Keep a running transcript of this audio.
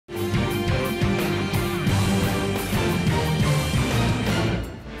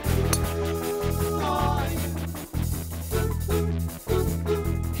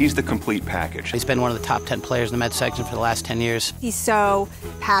He's the complete package. He's been one of the top 10 players in the med section for the last 10 years. He's so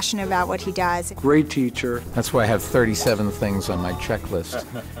passionate about what he does. Great teacher. That's why I have 37 things on my checklist,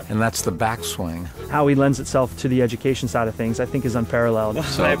 and that's the backswing. How he lends itself to the education side of things, I think, is unparalleled.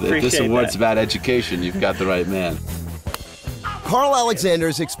 So if this award's about education, you've got the right man. Carl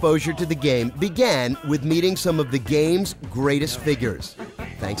Alexander's exposure to the game began with meeting some of the game's greatest figures,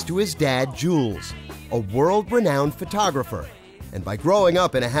 thanks to his dad, Jules, a world-renowned photographer, and by growing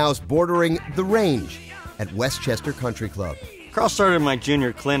up in a house bordering the range at Westchester Country Club. Carl started my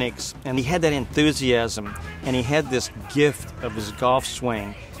junior clinics, and he had that enthusiasm, and he had this gift of his golf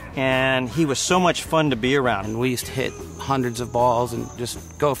swing, and he was so much fun to be around. And we used to hit hundreds of balls and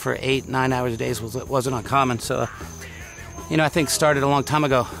just go for 8, 9 hours a day. It wasn't uncommon. So, you know, I think started a long time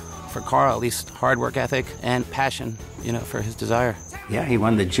ago for Carl, at least hard work ethic and passion, you know, for his desire. Yeah, he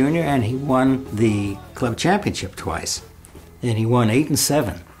won the junior and he won the club championship twice. And he won 8 and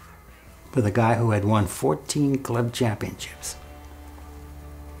 7 with a guy who had won 14 club championships.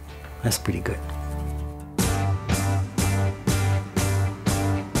 That's pretty good.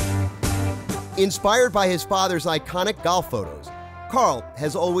 Inspired by his father's iconic golf photos, Carl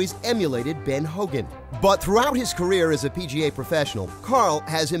has always emulated Ben Hogan. But throughout his career as a PGA professional, Carl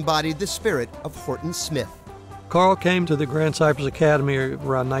has embodied the spirit of Horton Smith. Carl came to the Grand Cypress Academy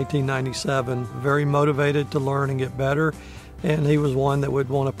around 1997, very motivated to learn and get better, and he was one that would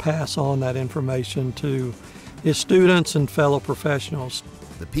want to pass on that information to his students and fellow professionals.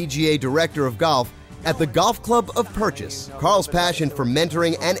 The PGA Director of Golf at the Golf Club of Purchase, Carl's passion for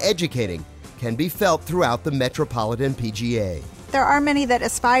mentoring and educating can be felt throughout the Metropolitan PGA. There are many that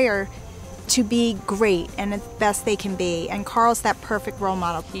aspire to be great and the best they can be, and Carl's that perfect role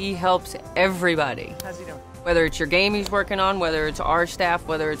model. He helps everybody. How's he doing? Whether it's your game he's working on, whether it's our staff,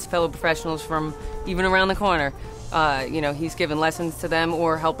 whether it's fellow professionals from even around the corner. You know, he's giving lessons to them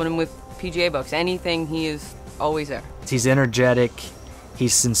or helping them with PGA books. Anything, he is always there. He's energetic,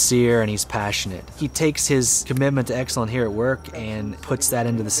 he's sincere, and he's passionate. He takes his commitment to excellence here at work and puts that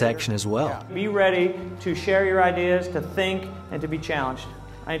into the section as well. Be ready to share your ideas, to think, and to be challenged.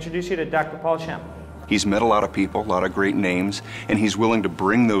 I introduce you to Dr. Paul Shem. He's met a lot of people, a lot of great names, and he's willing to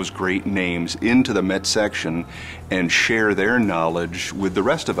bring those great names into the Met section and share their knowledge with the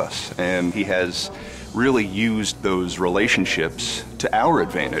rest of us. And he has really used those relationships to our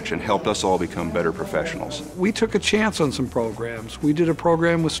advantage and helped us all become better professionals. We took a chance on some programs. We did a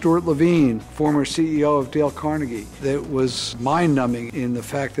program with Stuart Levine, former CEO of Dale Carnegie, that was mind-numbing in the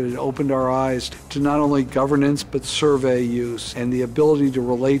fact that it opened our eyes to not only governance but survey use and the ability to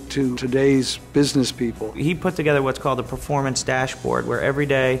relate to today's business people. He put together what's called a performance dashboard, where every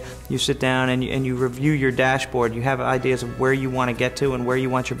day you sit down and you review your dashboard. You have ideas of where you want to get to and where you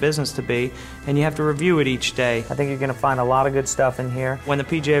want your business to be, and you have to review it each day. I think you're going to find a lot of good stuff in here. When the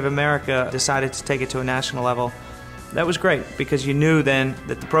PGA of America decided to take it to a national level, that was great because you knew then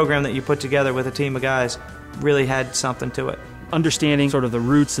that the program that you put together with a team of guys really had something to it. Understanding sort of the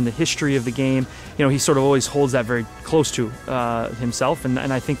roots and the history of the game, you know, he sort of always holds that very close to himself, and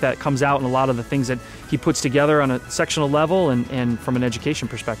I think that comes out in a lot of the things that he puts together on a sectional level and from an education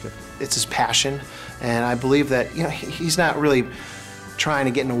perspective. It's his passion, and I believe that, you know, he's not really trying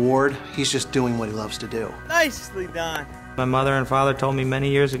to get an award, he's just doing what he loves to do. Nicely done. My mother and father told me many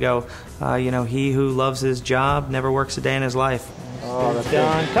years ago, you know, he who loves his job never works a day in his life. Oh, that's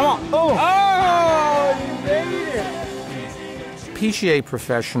done. Come on. Oh, you made it. PGA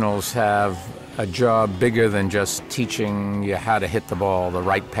professionals have a job bigger than just teaching you how to hit the ball, the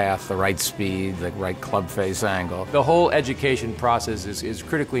right path, the right speed, the right club face angle. The whole education process is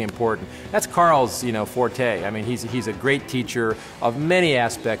critically important. That's Carl's, you know, forte. I mean, he's a great teacher of many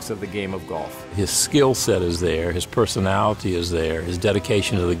aspects of the game of golf. His skill set is there, his personality is there, his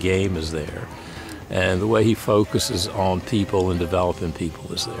dedication to the game is there, and the way he focuses on people and developing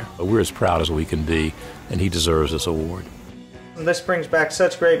people is there. We're as proud as we can be, and he deserves this award. This brings back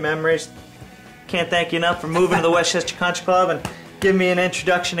such great memories. Can't thank you enough for moving to the Westchester Country Club and giving me an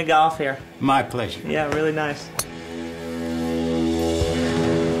introduction to golf here. My pleasure. Yeah, really nice.